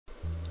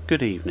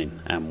Good evening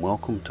and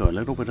welcome to a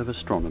little bit of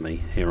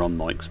astronomy here on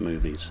Mike's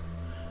Movies.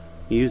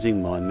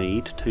 Using my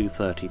Meade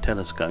 230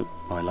 telescope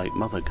my late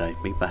mother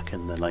gave me back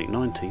in the late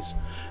 90s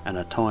and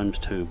a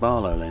 ×2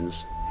 barlow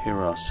lens, here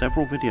are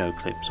several video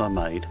clips I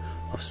made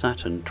of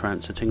Saturn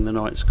transiting the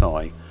night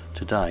sky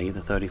today,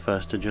 the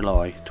 31st of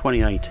July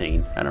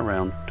 2018 at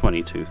around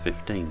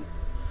 22:15.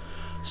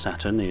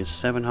 Saturn is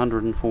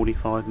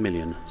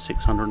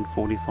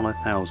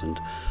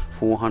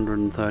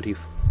 745,645,430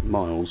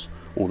 miles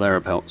or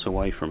thereabouts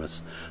away from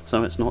us,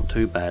 so it's not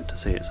too bad to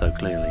see it so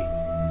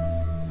clearly.